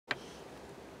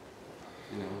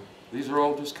You know, these are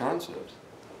all just concepts.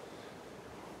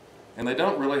 And they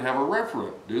don't really have a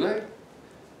referent, do they?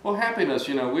 Well, happiness,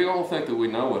 you know, we all think that we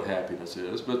know what happiness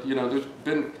is, but, you know,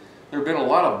 there have been a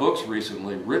lot of books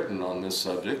recently written on this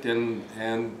subject, and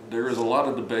there is a lot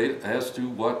of debate as to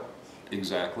what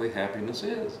exactly happiness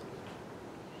is.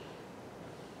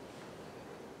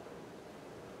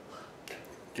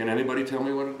 Can anybody tell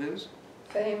me what it is?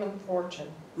 Fame and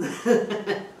fortune.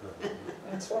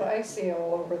 That's what I see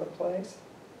all over the place.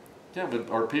 Yeah, but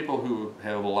are people who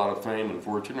have a lot of fame and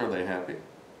fortune, are they happy?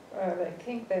 They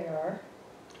think they are.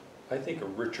 I think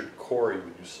of Richard Cory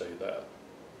when you say that.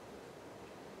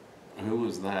 Who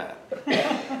was that?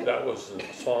 That was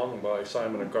a song by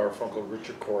Simon and Garfunkel.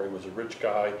 Richard Cory was a rich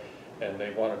guy, and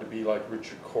they wanted to be like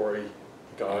Richard Cory,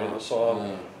 the guy in the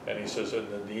song. And he says,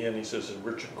 and in the end, he says that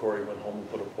Richard Cory went home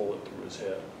and put a bullet through his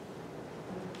head.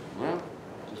 Well,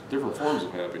 just different forms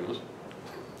of happiness.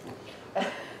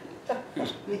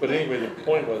 But anyway, the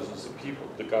point was, is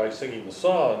the guy singing the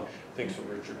song thinks of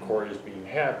Richard Cory as being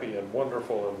happy and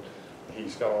wonderful, and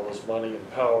he's got all this money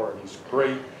and power, and he's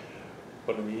great.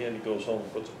 But in the end, he goes home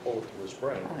and puts a bullet through his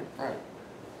brain. Right.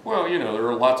 Well, you know, there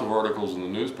are lots of articles in the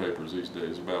newspapers these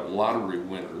days about lottery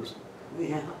winners.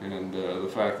 Yeah. And the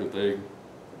fact that they're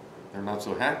not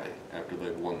so happy after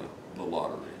they've won the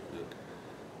lottery. That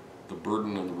the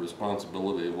burden and the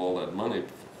responsibility of all that money,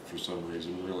 for some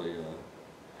reason, really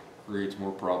creates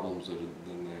more problems than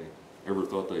they ever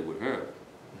thought they would have.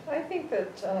 I think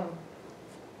that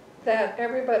that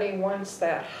everybody wants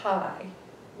that high,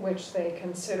 which they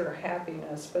consider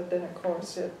happiness, but then of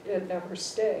course it never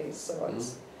stays, so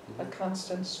it's a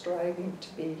constant striving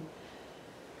to be.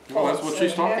 Well, that's what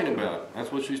she's talking about.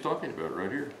 That's what she's talking about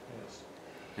right here. Yes.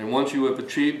 And once you have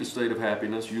achieved the state of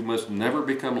happiness, you must never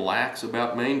become lax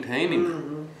about maintaining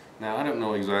it. Now, I don't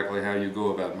know exactly how you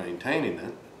go about maintaining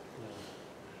it.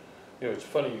 You know, it's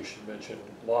funny you should mention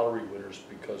lottery winners,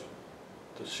 because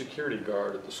the security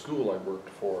guard at the school I worked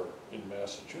for in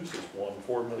Massachusetts won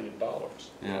 $4 million.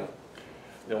 Yeah.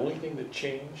 The only thing that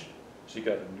changed is he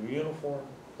got a new uniform,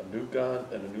 a new gun,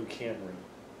 and a new Camry.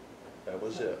 That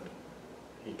was it.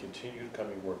 He continued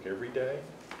coming to work every day,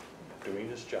 doing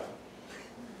his job.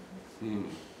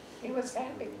 He was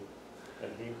happy.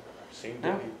 And he seemed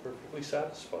to be perfectly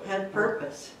satisfied. Had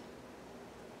purpose.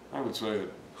 I would say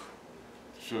it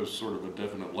shows sort of a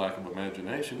definite lack of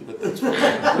imagination, but that's fine.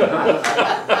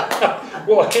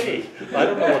 Well, hey, I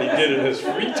don't know what he did in his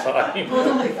free time. Well,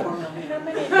 only 4 million. How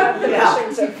many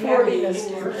definitions of happiness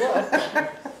do you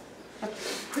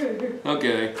want?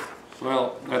 Okay,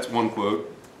 well, that's one quote.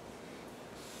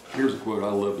 Here's a quote.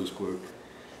 I love this quote.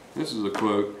 This is a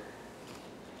quote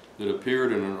that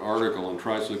appeared in an article in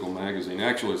Tricycle Magazine.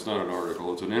 Actually, it's not an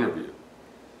article, it's an interview.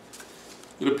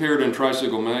 It appeared in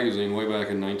Tricycle Magazine way back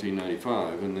in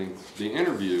 1995, and the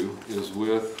interview is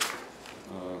with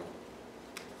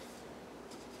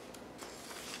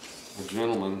a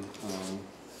gentleman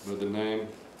by the name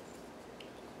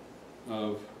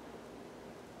of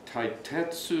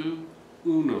Taitetsu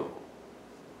Uno.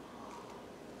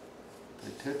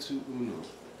 Taitetsu Uno,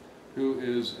 who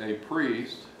is a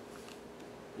priest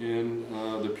in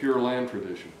the Pure Land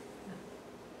tradition.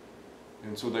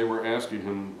 And so they were asking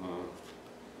him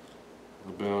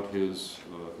about his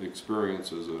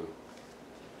experience as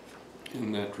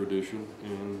in that tradition,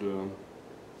 and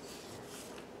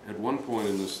at one point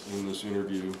in this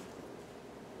interview,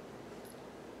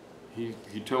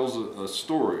 he tells a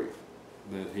story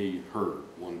that he heard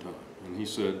one time, and he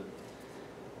said,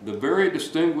 "The very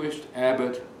distinguished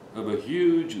abbot of a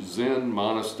huge Zen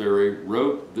monastery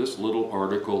wrote this little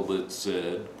article that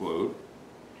said, quote,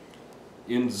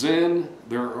 'In Zen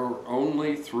there are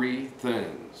only 3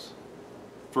 things.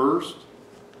 First,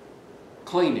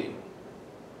 cleaning.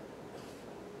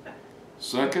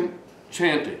 Second,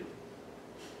 chanting.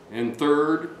 And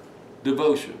third,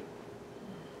 devotion.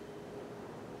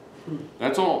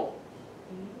 That's all.'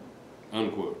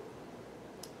 Unquote.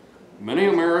 Many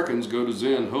Americans go to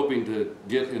Zen hoping to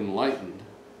get enlightened,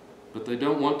 but they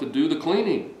don't want to do the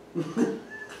cleaning.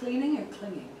 Cleaning or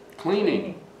clinging?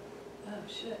 Cleaning. Oh,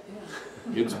 shit,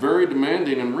 yeah. It's very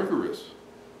demanding and rigorous.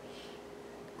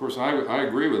 Of course, I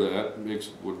agree with that,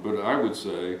 but I would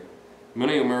say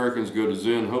many Americans go to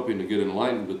Zen hoping to get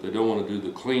enlightened, but they don't want to do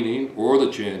the cleaning or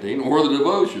the chanting or the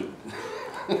devotion.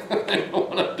 They don't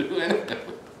want to do any of it.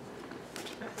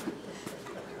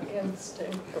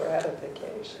 Instant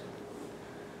gratification.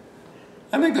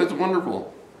 I think that's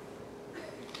wonderful.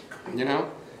 You know,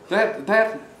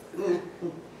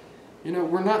 you know,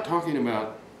 we're not talking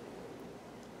about,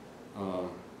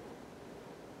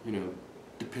 you know,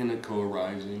 dependent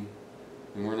co-arising.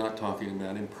 and we're not talking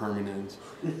about impermanence,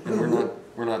 and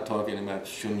we're not talking about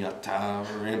shunyata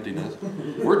or emptiness.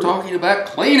 We're talking about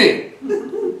cleaning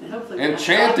Hopefully and we're not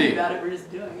chanting talking about it, we're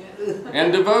just doing it.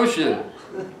 and devotion.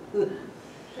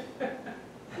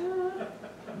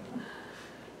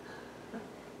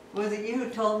 Was it you who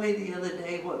told me the other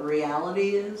day what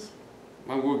reality is?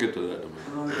 Well, we'll get to that in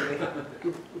a minute.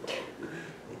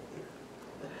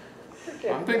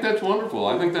 Okay. I think that's wonderful.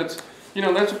 I think that's, you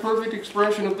know, that's a perfect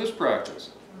expression of this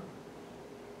practice.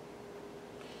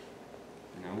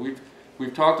 You know,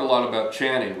 we've talked a lot about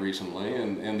chanting recently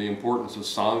and the importance of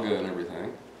Sangha and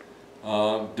everything.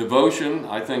 Devotion,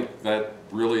 I think that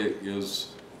really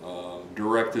is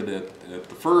directed at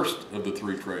the first of the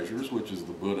three treasures, which is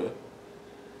the Buddha.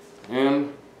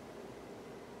 And,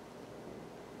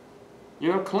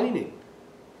 you know, cleaning.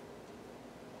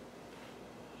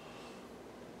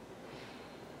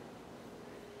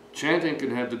 Chanting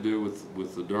can have to do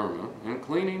with the Dharma, and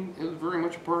cleaning is very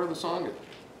much a part of the Sangha.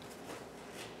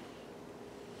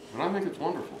 And I think it's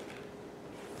wonderful.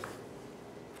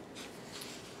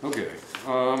 Okay.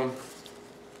 I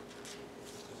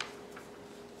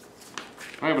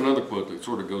have another quote that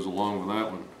sort of goes along with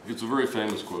that one. It's a very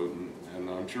famous quote, and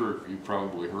I'm sure you've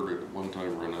probably heard it at one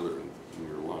time or another in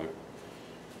your life.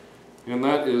 And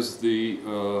that is the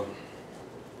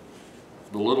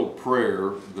little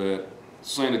prayer that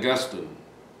St. Augustine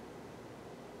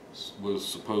was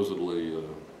supposedly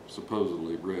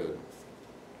read.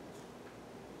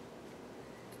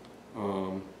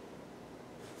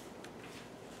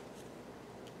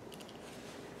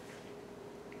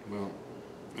 Well,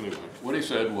 anyway, what he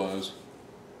said was,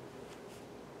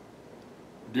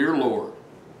 "Dear Lord,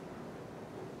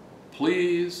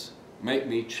 please make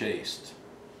me chaste,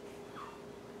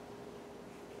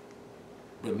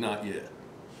 but not yet."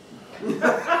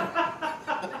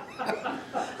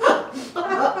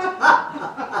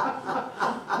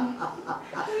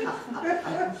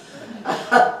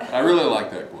 I really like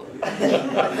that quote.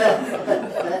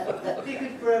 You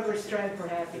could forever strive for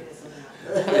happiness in that.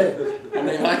 I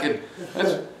mean,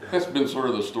 that's been sort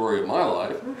of the story of my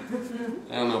life.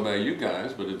 I don't know about you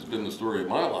guys, but it's been the story of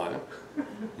my life,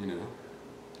 you know.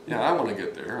 Yeah, I want to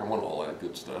get there. I want all that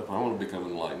good stuff. I want to become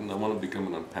enlightened. I want to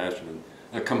become a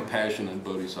compassionate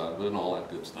bodhisattva and all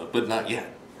that good stuff, but not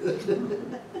yet. Right?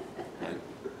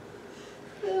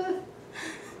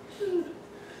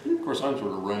 Of course, I'm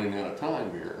sort of running out of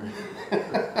time here.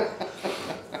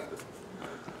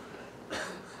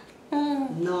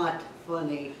 Not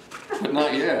funny. But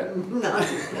not yet. Not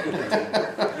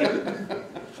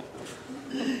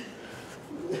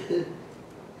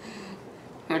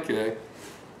Okay.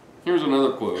 Here's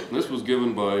another quote. This was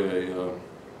given by a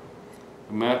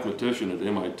mathematician at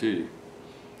MIT.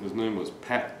 His name was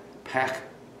Pactor,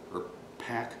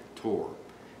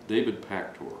 David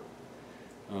Pactor.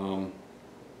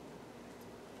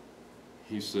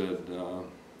 He said,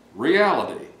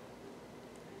 reality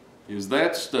is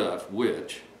that stuff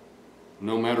which,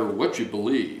 no matter what you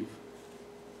believe,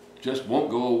 just won't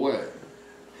go away.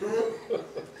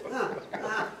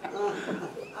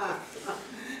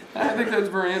 I think that's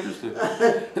very interesting.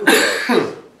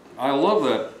 I love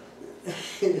that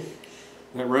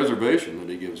reservation that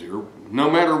he gives here. No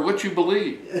matter what you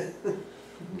believe.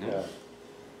 Yeah.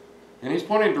 And he's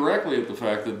pointing directly at the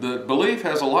fact that the belief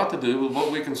has a lot to do with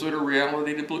what we consider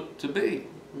reality to be.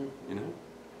 You know.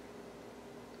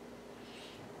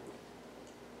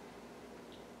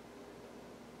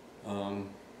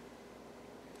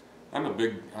 I'm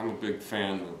a big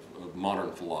fan of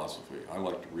modern philosophy. I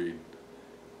like to read,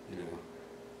 you know,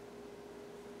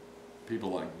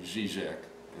 people like Zizek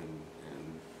and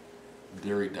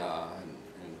Derrida and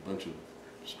a bunch of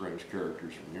strange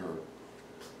characters from Europe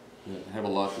that have a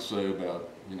lot to say about,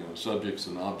 you know, subjects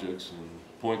and objects and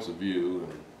points of view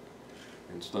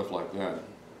and stuff like that.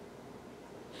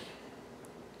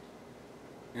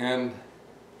 And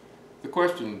the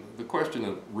question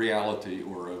of reality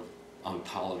or of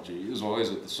ontology is always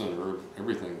at the center of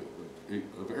everything,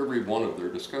 of every one of their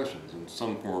discussions in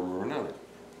some form or another.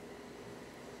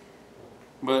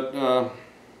 But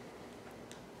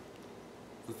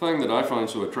the thing that I find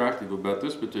so attractive about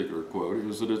this particular quote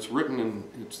is that it's written in,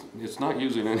 it's not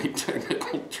using any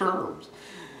technical terms.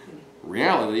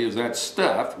 Reality is that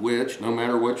stuff which, no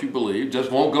matter what you believe,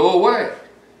 just won't go away.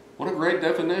 What a great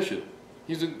definition.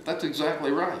 That's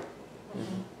exactly right.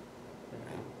 Mm-hmm.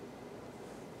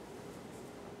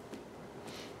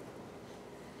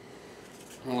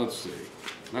 Well, let's see.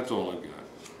 That's all I've got.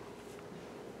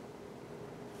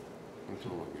 That's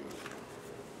all I've got.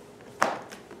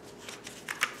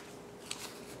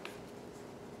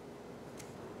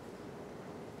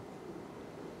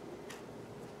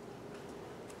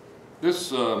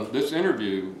 This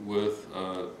interview with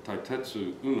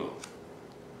Taitetsu Uno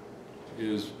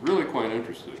is really quite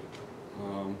interesting.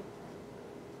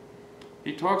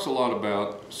 He talks a lot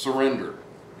about surrender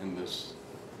in this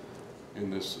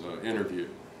interview,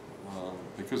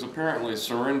 because apparently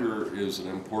surrender is an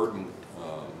important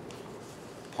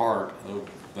part of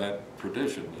that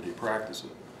tradition that he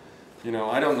practices. You know,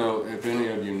 I don't know if any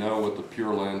of you know what the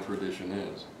Pure Land tradition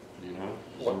is. Do you know?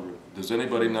 Does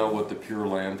anybody know what the Pure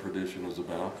Land tradition is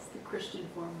about? It's the Christian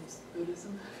form of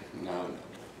Buddhism. No.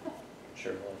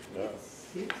 Sure, no.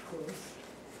 Seems close.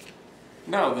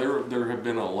 No, there have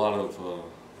been a lot of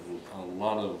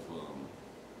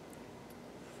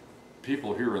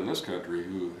people here in this country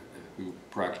who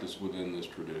practice within this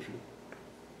tradition,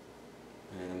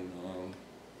 and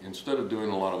instead of doing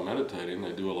a lot of meditating,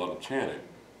 they do a lot of chanting,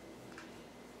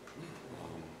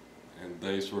 and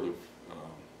they sort of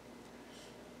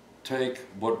take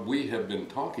what we have been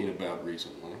talking about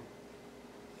recently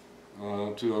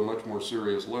to a much more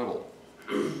serious level.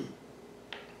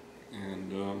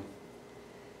 And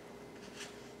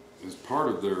as part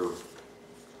of their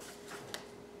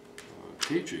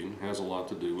teaching has a lot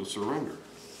to do with surrender.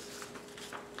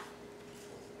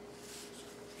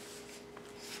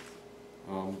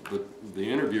 But the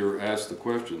interviewer asked the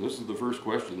question, this is the first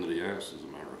question that he asked, as a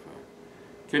matter of fact.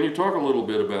 Can you talk a little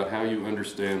bit about how you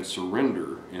understand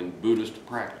surrender in Buddhist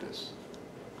practice?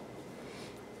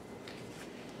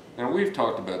 Now, we've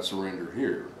talked about surrender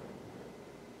here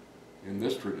in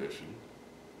this tradition,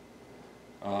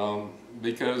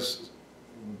 because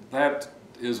that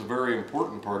is a very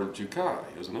important part of Jukai,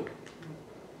 isn't it?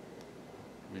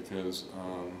 Because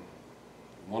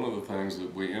one of the things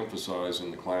that we emphasize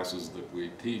in the classes that we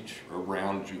teach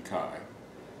around Jukai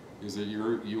is that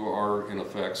you are in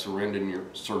effect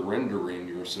surrendering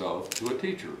yourself to a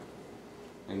teacher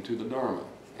and to the Dharma,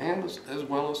 and as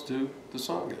well as to the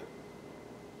Sangha.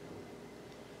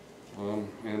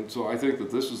 And so I think that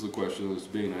this is the question that's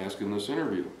being asked in this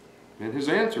interview. And his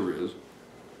answer is,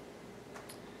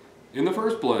 in the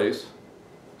first place,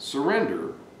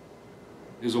 surrender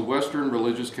is a Western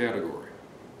religious category.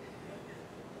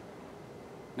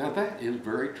 Now that is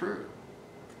very true.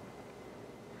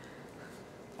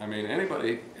 I mean, any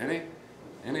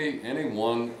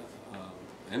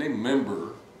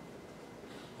member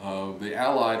of the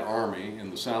Allied Army in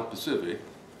the South Pacific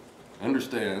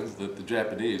understands that the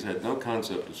Japanese had no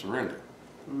concept of surrender.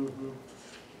 Mm-hmm.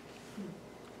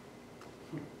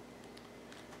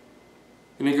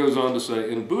 And he goes on to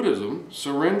say, in Buddhism,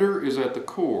 surrender is at the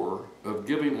core of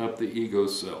giving up the ego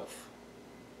self.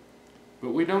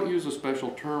 But we don't use a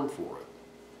special term for it,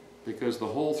 because the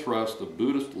whole thrust of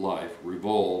Buddhist life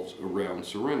revolves around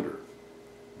surrender,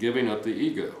 giving up the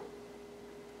ego.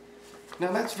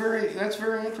 Now that's very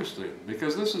interesting,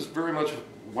 because this is very much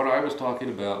what I was talking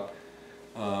about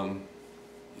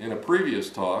in a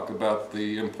previous talk about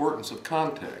the importance of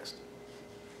context.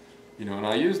 You know, and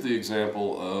I used the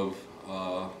example of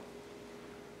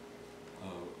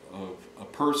a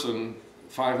person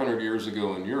 500 years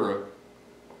ago in Europe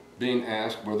being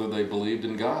asked whether they believed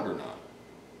in God or not.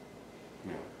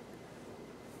 You know,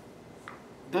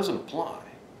 it doesn't apply.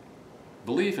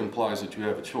 Belief implies that you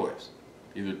have a choice,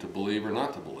 either to believe or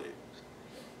not to believe.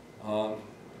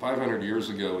 500 years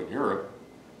ago in Europe,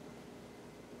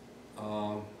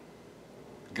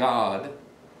 God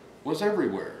was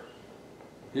everywhere.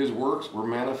 His works were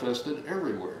manifested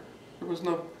everywhere. There was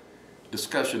no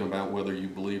discussion about whether you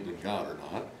believed in God or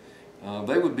not.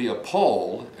 They would be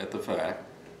appalled at the fact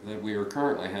that we are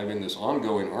currently having this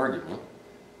ongoing argument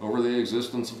over the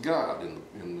existence of God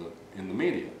in the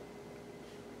media,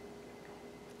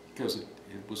 because it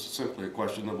was simply a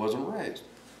question that wasn't raised.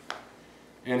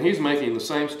 And he's making the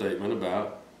same statement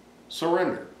about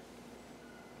surrender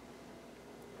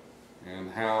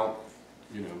and how,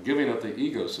 you know, giving up the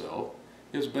ego self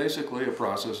is basically a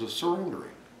process of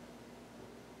surrendering.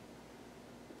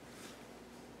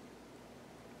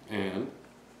 And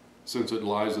since it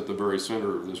lies at the very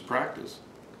center of this practice,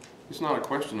 it's not a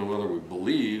question of whether we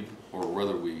believe or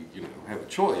whether we, you know, have a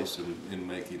choice in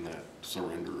making that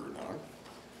surrender or not.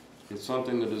 It's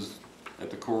something that is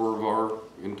at the core of our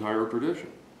entire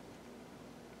tradition.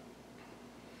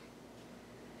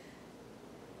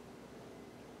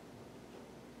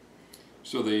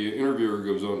 So the interviewer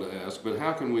goes on to ask, but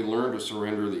how can we learn to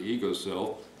surrender the ego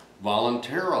self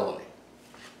voluntarily?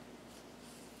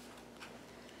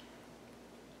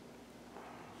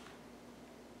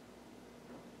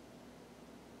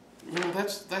 You know,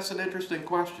 that's an interesting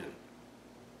question,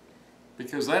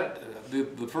 because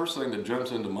the first thing that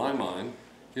jumps into my mind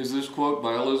is this quote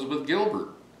by Elizabeth Gilbert,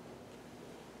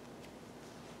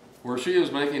 where she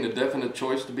is making a definite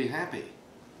choice to be happy.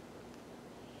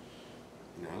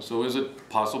 You know, so is it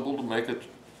possible to make a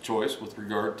choice with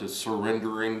regard to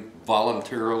surrendering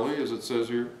voluntarily, as it says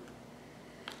here?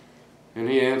 And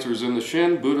he answers, in the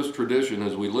Shin Buddhist tradition,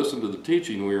 as we listen to the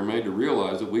teaching, we are made to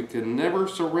realize that we can never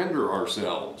surrender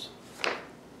ourselves.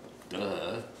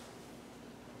 Duh.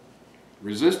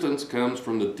 Resistance comes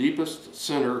from the deepest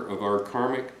center of our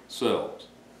karmic selves.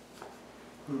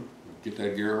 Get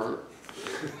that, Gerhard?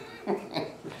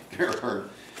 Gerhard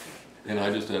and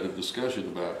I just had a discussion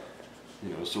about, you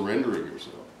know, surrendering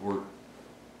yourself, or,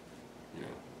 you know,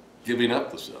 giving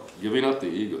up the self, giving up the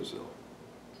ego self.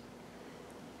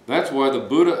 That's why the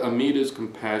Buddha Amida's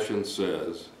compassion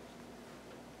says,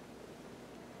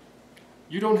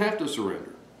 you don't have to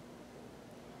surrender.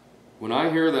 When I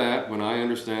hear that, when I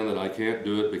understand that I can't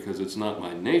do it because it's not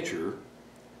my nature,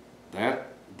 that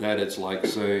it's like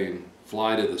saying,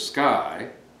 fly to the sky,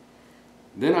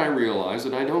 then I realize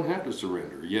that I don't have to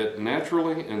surrender. Yet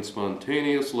naturally and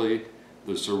spontaneously,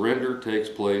 the surrender takes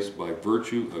place by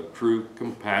virtue of true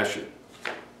compassion.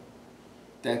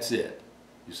 That's it.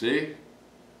 You see?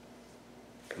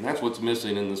 And that's what's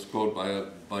missing in this quote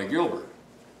by Gilbert.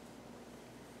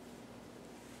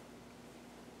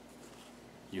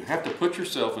 You have to put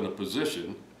yourself in a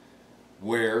position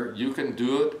where you can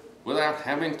do it without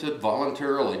having to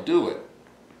voluntarily do it.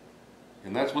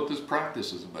 And that's what this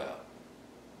practice is about.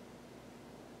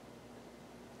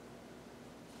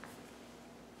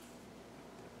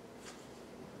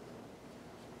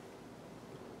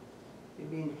 You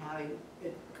mean how it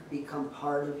could become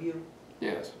part of you?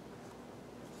 Yes.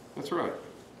 That's right.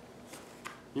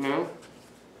 You know,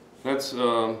 that's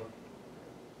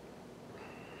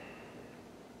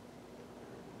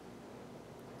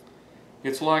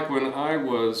it's like when I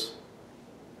was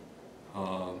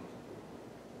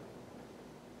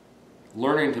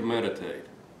learning to meditate.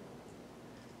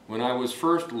 When I was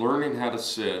first learning how to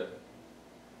sit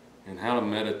and how to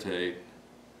meditate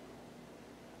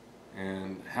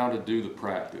and how to do the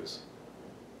practice,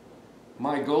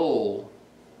 my goal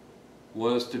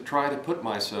was to try to put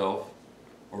myself,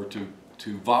 or to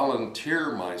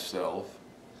volunteer myself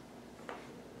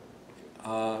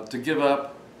to give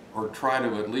up or try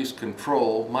to at least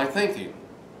control my thinking,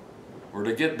 or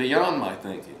to get beyond my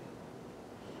thinking.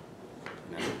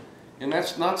 You know? And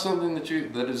that's not something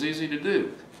that is easy to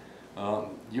do.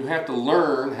 You have to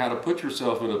learn how to put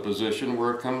yourself in a position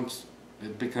where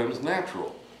it becomes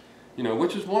natural. You know,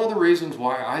 which is one of the reasons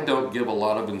why I don't give a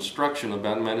lot of instruction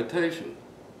about meditation.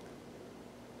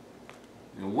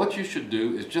 You know, what you should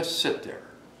do is just sit there.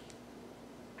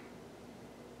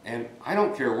 And I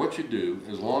don't care what you do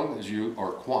as long as you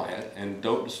are quiet and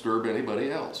don't disturb anybody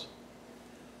else.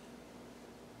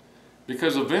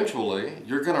 Because eventually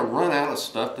you're going to run out of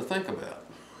stuff to think about.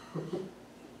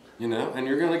 You know, and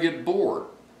you're going to get bored.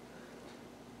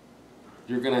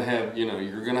 You're going to have, you know,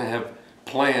 you're going to have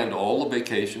planned all the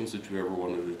vacations that you ever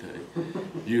wanted to take.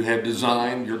 You have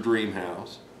designed your dream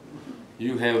house.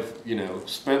 You have, you know,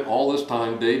 spent all this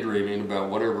time daydreaming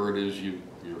about whatever it is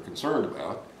you're concerned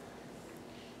about.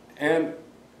 And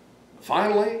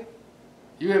finally,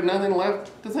 you have nothing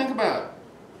left to think about.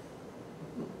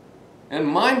 And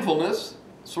mindfulness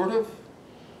sort of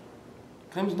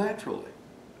comes naturally,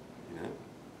 you know.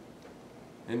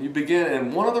 And you begin,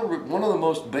 and one of the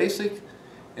most basic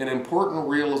and important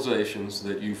realizations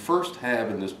that you first have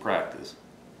in this practice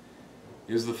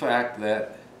is the fact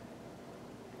that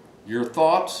your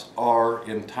thoughts are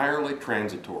entirely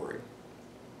transitory,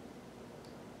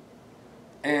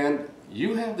 and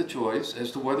you have the choice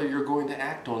as to whether you're going to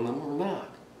act on them or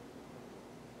not.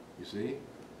 You see?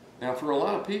 Now, for a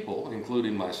lot of people,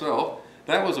 including myself,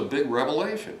 that was a big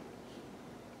revelation.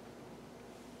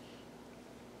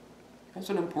 That's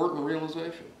an important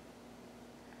realization.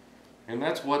 And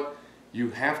that's what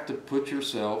you have to put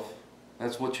yourself,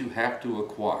 that's what you have to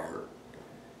acquire.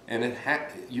 And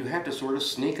you have to sort of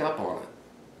sneak up on it.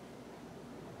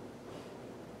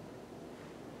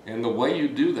 And the way you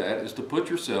do that is to put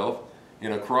yourself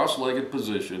in a cross-legged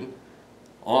position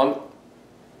on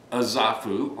a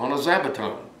zafu, on a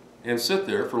zabuton, and sit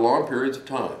there for long periods of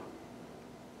time.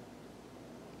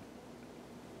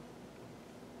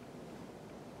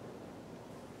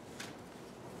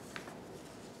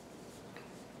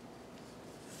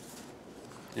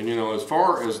 And you know, as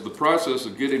far as the process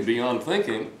of getting beyond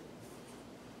thinking,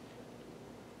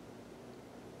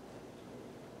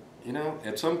 you know,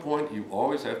 at some point you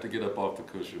always have to get up off the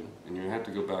cushion and you have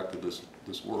to go back to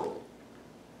this world.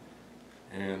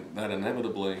 And that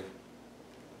inevitably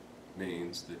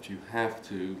means that you have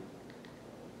to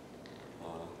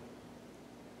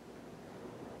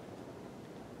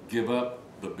give up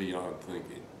the beyond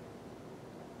thinking.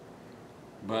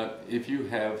 But if you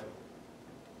have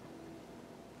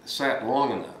sat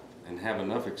long enough and have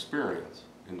enough experience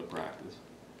in the practice,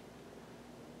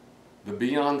 the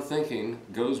beyond thinking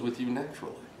goes with you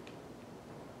naturally.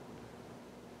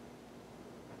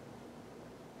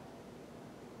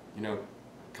 You know,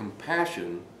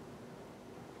 compassion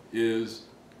is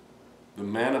the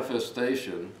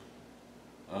manifestation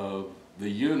of the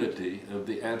unity of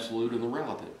the absolute and the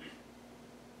relative.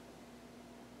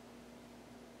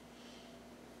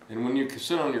 And when you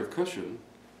sit on your cushion,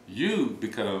 you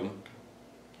become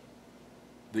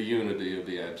the unity of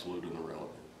the absolute and the relative.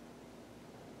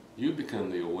 You become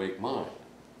the awake mind.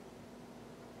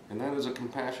 And that is a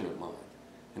compassionate mind.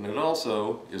 And it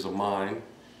also is a mind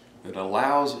that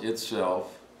allows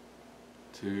itself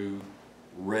to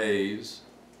raise,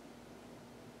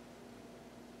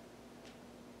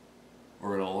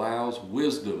 or it allows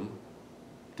wisdom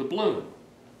to bloom.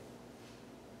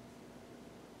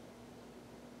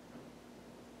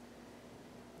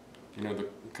 You know, the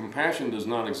compassion does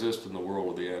not exist in the world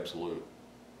of the absolute.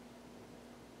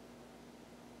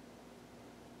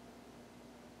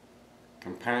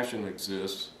 Compassion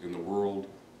exists in the world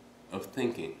of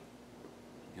thinking,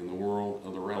 in the world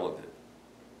of the relative.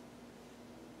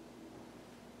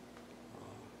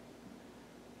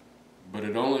 But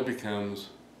it only becomes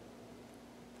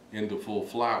into full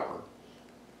flower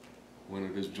when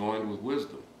it is joined with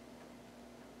wisdom,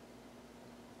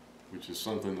 which is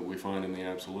something that we find in the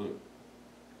absolute.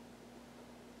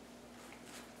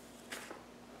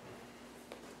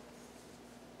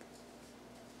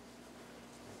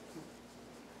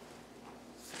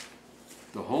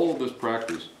 The whole of this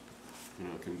practice, you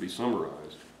know, can be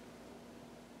summarized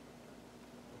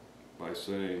by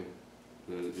saying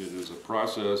that it is a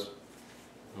process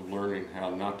of learning how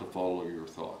not to follow your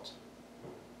thoughts.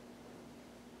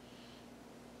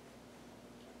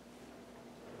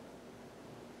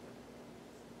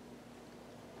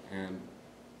 And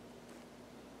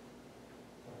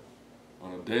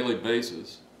on a daily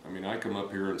basis, I mean, I come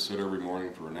up here and sit every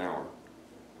morning for an hour.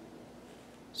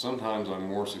 Sometimes I'm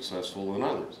more successful than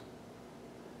others.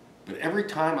 But every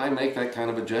time I make that kind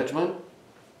of a judgment,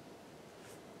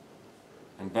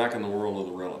 I'm back in the world of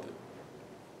the relative.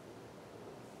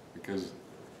 Because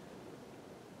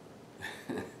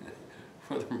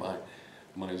whether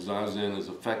my zazen is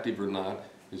effective or not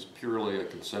is purely a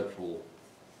conceptual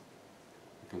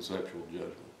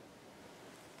judgment.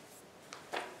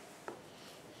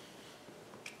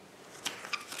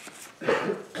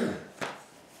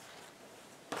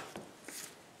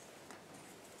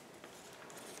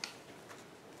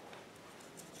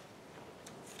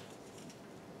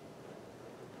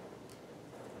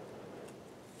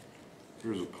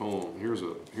 Here's a poem. Here's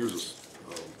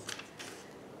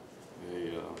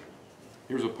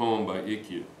a poem by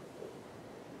EQ.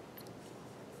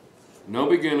 No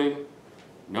beginning,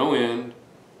 no end,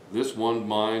 this one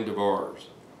mind of ours.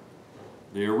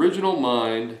 The original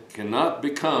mind cannot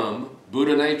become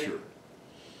Buddha nature.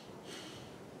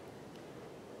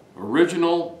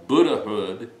 Original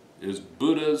Buddhahood is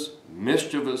Buddha's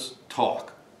mischievous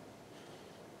talk.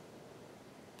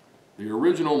 The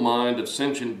original mind of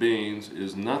sentient beings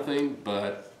is nothing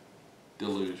but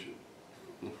delusion.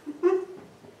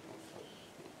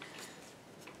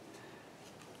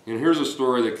 And here's a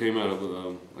story that came out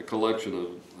of a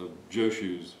collection of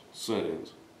Joshu's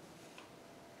sayings.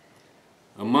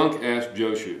 A monk asked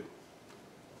Joshu,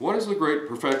 "What is the great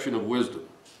perfection of wisdom?"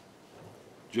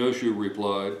 Joshu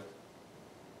replied,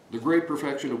 "The great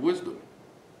perfection of wisdom."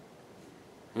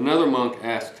 Another monk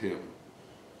asked him,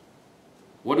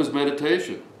 "What is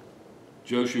meditation?"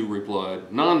 Joshu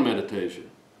replied, "Non-meditation."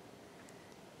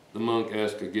 The monk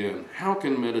asked again, "How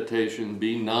can meditation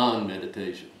be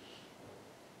non-meditation?"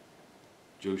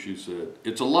 Joshu said,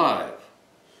 "It's alive."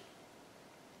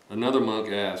 Another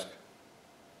monk asked,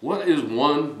 "What is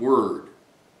one word?"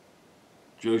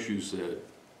 Joshu said,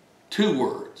 "Two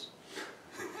words."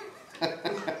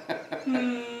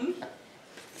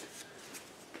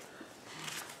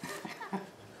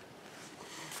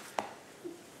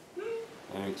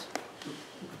 Thanks.